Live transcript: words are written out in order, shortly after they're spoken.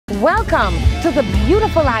Welcome to the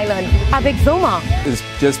beautiful island of Exuma. It's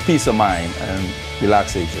just peace of mind and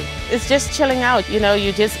relaxation. It's just chilling out. You know,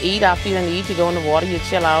 you just eat after you eat, you go in the water, you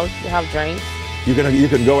chill out, you have drinks. You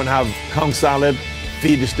can go and have conch salad,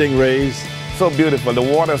 feed the stingrays. So beautiful. The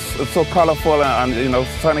water is so colorful and you know,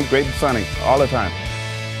 sunny, great sunny all the time.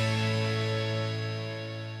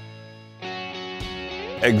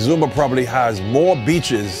 Exuma probably has more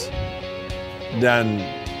beaches than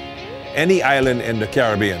any island in the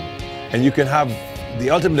Caribbean. And you can have the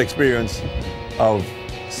ultimate experience of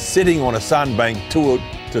sitting on a sandbank 2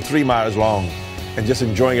 to 3 miles long and just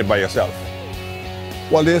enjoying it by yourself.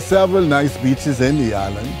 Well, there's several nice beaches in the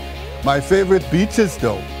island. My favorite beaches,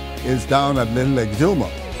 though, is down at Little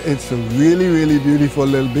Exuma. It's a really, really beautiful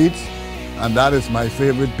little beach, and that is my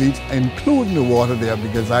favorite beach, including the water there,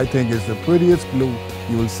 because I think it's the prettiest blue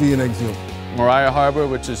you will see in Exuma. Mariah Harbor,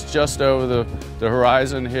 which is just over the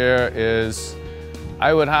horizon here, is,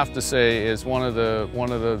 I would have to say, is one of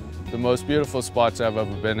the most beautiful spots I've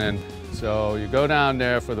ever been in. So you go down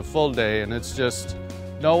there for the full day and it's just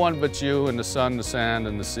no one but you and the sun, the sand,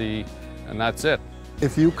 and the sea, and that's it.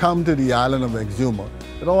 If you come to the island of Exuma,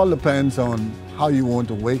 it all depends on how you want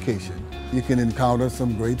to vacation. You can encounter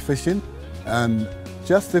some great fishing, and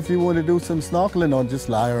just if you want to do some snorkeling or just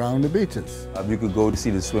lie around the beaches. You could go to see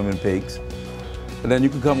the swimming pigs. And then you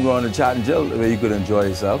could come go on the Chat and Jill where you could enjoy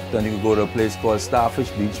yourself. Then you could go to a place called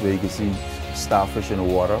Starfish Beach where you can see starfish in the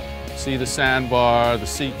water. See the sandbar, the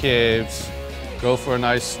sea caves, go for a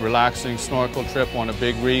nice relaxing snorkel trip on a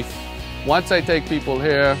big reef. Once I take people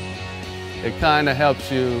here, it kind of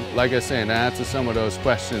helps you, like I say, to answer some of those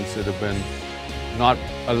questions that have been not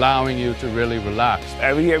allowing you to really relax.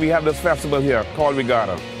 Every year we have this festival here called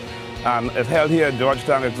Regatta. And it's held here in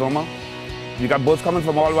Georgetown, Exuma. You got boats coming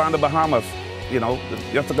from all around the Bahamas, you know,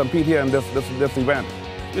 just to compete here in this event.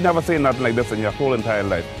 You've never seen nothing like this in your whole entire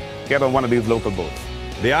life. Get on one of these local boats.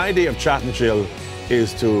 The idea of Chat and Chill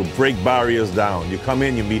is to break barriers down. You come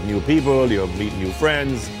in, you meet new people, you meet new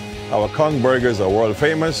friends. Our conch burgers are world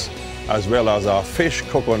famous, as well as our fish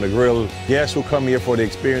cooked on the grill. Guests who come here for the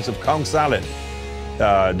experience of conch salad.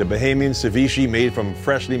 The Bahamian ceviche made from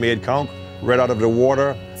freshly made conch, right out of the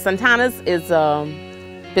water. Santana's is a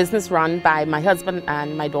business run by my husband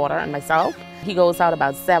and my daughter and myself. He goes out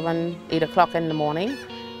about 7, 8 o'clock in the morning,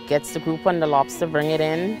 gets the group on the lobster, bring it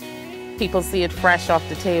in. People see it fresh off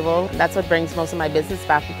the table. That's what brings most of my business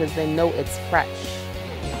back, because they know it's fresh.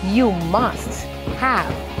 You must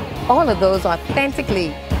have all of those authentically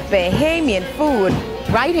Bahamian food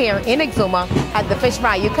right here in Exuma at the fish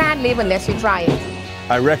fry. You can't leave unless you try it.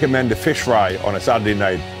 I recommend the fish fry on a Saturday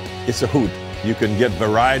night. It's a hoot. You can get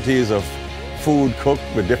varieties of food cooked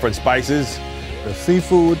with different spices. The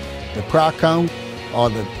seafood, the crack conch, or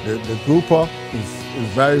the grouper is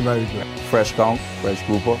very, very good. Fresh conch, fresh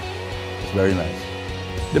grouper. It's very nice.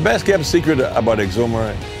 The best kept secret about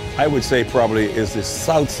Exuma, I would say probably, is the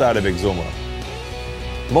south side of Exuma.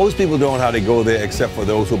 Most people don't know how to go there except for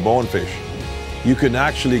those who bone fish. You can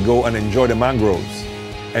actually go and enjoy the mangroves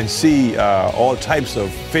and see all types of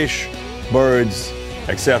fish, birds,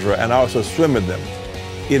 etc., and also swim with them.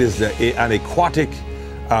 It is an aquatic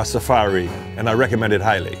safari, and I recommend it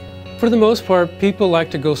highly. For the most part, people like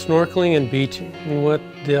to go snorkeling and beaching. And what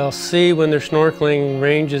they'll see when they're snorkeling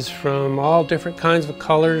ranges from all different kinds of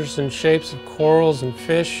colors and shapes of corals and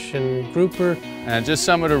fish and grouper. And just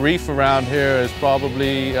some of the reef around here is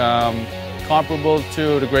probably comparable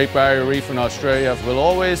to the Great Barrier Reef in Australia. We'll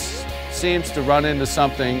always seems to run into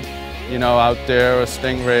something, you know, out there, a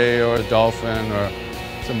stingray or a dolphin or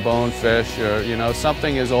some bonefish, or, you know,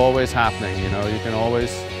 something is always happening. You know, you can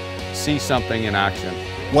always see something in action.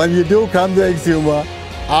 When you do come to Exuma,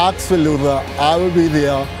 ask for Luther. I will be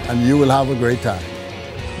there, and you will have a great time.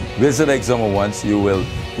 Visit Exuma once, you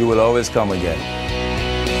will always come again.